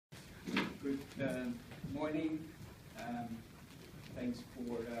morning. Thanks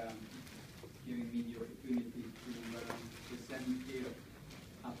for giving me the opportunity to present here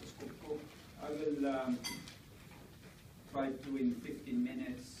at the Skopko. I will try to, in 15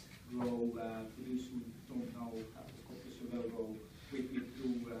 minutes, go, for those who don't know at the Skopko, so we'll go quickly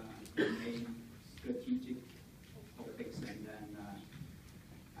through the main strategic topics, and then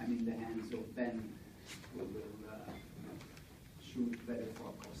I'm in the hands of Ben, who will shoot very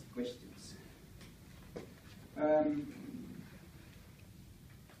focused questions.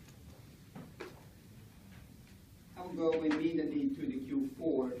 I'll go immediately to the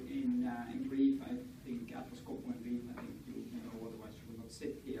Q4 in brief. I think Atlas Copco in brief. I think you know, otherwise you will not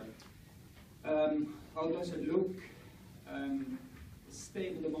sit here. How does it look?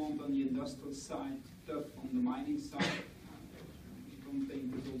 Stable demand on the industrial side, tough on the mining side. I don't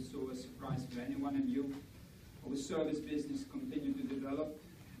think it's also a surprise for anyone in you. Our service business continues to develop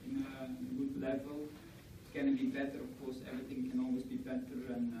in a good level. Can it be better? Of course, everything can always be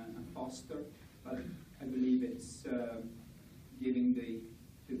better and faster, but I believe it's giving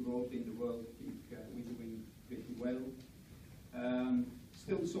the growth in the world. I think we're doing pretty well.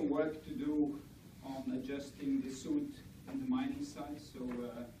 Still some work to do on adjusting the suit on the mining side, so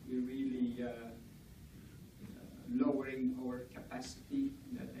we're really lowering our capacity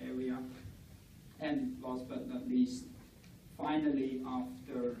in that area. And last but not least, finally,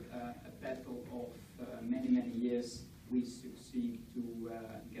 after a battle of many, many years, we succeed to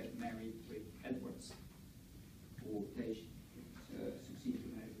get married with Edwards, or they succeed to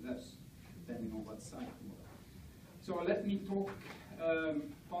marry with us, depending on what side you are. So let me talk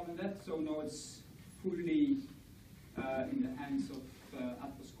on that. So now it's fully in the hands of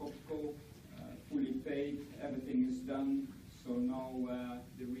Atlas Copco, fully paid, everything is done. So now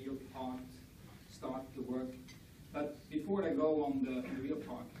the real part start to work. But before I go on the real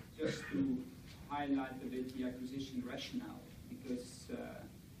part, just to highlight a bit the acquisition rationale, because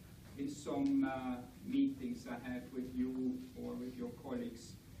in some meetings I had with you or with your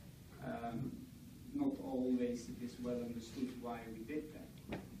colleagues, not always it is well understood why we did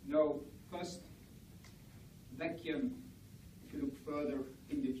that. No, first, vacuum, if you look further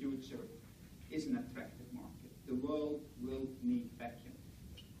in the future, is an attractive market. The world will need vacuum,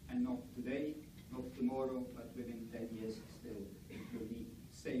 and not today, not tomorrow, but within 10 years still it will be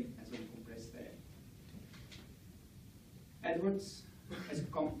same as on compressed air. Edwards, as a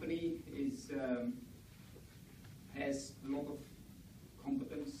company, has a lot of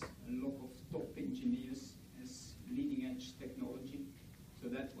competence, a lot of top engineers, has leading edge technology. So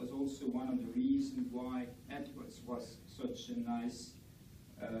that was also one of the reasons why Edwards was such a nice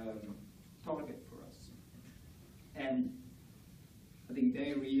target for us. And I think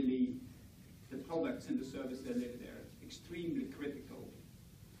they really, the products and the service they deliver there, are extremely critical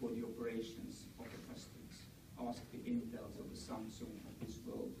for the operations of the customers. Ask the Intels or the Samsung of this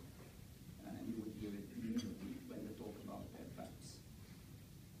world, and you would hear it immediately when they talk about their fabs.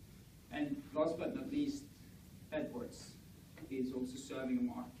 And last but not least, Edwards is also serving a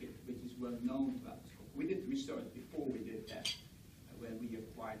market which is well known to us. We did research before we did that, when we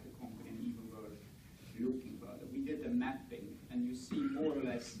acquired the company and even were looking further. We did a mapping, and you see more or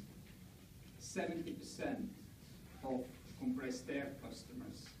less 70% of compressed air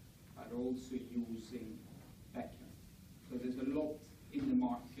customers are also using vacuum. So there's a lot in the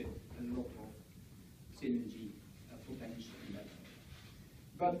market, a lot of synergy potential in that.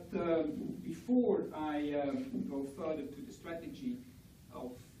 But before I go further to the strategy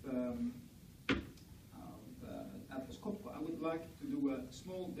of Atlas Copco, I would like to do a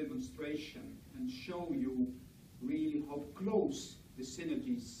small demonstration and show you really how close the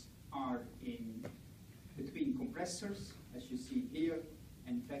synergies are in between compressors, as you see here,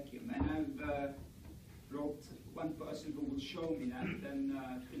 and vacuum. And I've brought one person who will show me that, and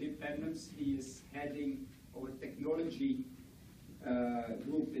Philip Edmonds. He is heading our technology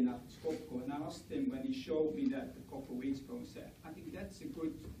group in Atlas Copco, and I asked him when he showed me that a couple of weeks ago, and said, I think that's a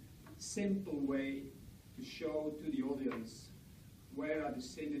good, simple way to show to the audience where are the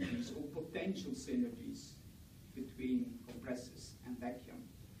synergies or potential synergies between compressors and vacuum.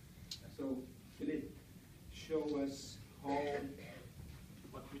 So, Philip, show us how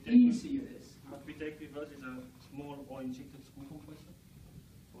easy it is. What we take with us is a small oil-injected screw compressor.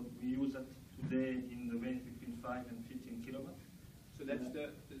 So we use that today in the range between 5 and 15 kilowatts. So that's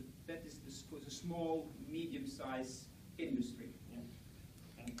that is the small, medium-sized industry.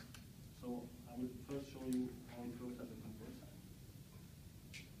 Yeah. And so I will first show you how it goes as a compressor.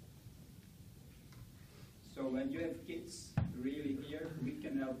 So when you have kids really here, we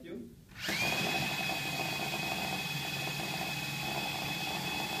can help you.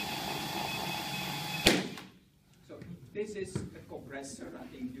 this is a compressor. I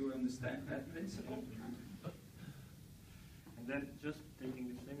think you understand that principle. And then just taking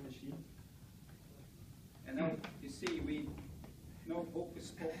the same machine. And now you see we no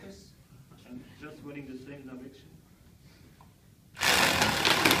focus. And just running the same direction.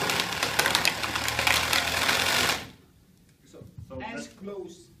 So as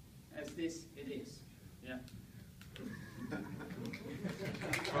close as this it is. Yeah.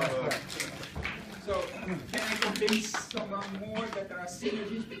 So can I convince someone more that there are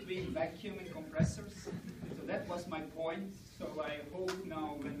synergies between vacuum and compressors? So that was my point. So I hope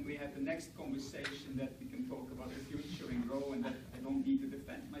now when we have the next conversation that we can talk about the future and grow, and that I don't need to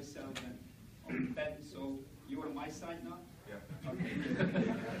defend myself and on that. So you are on my side now? Yeah. Okay.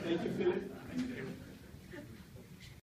 Thank you, Philip. Thank you.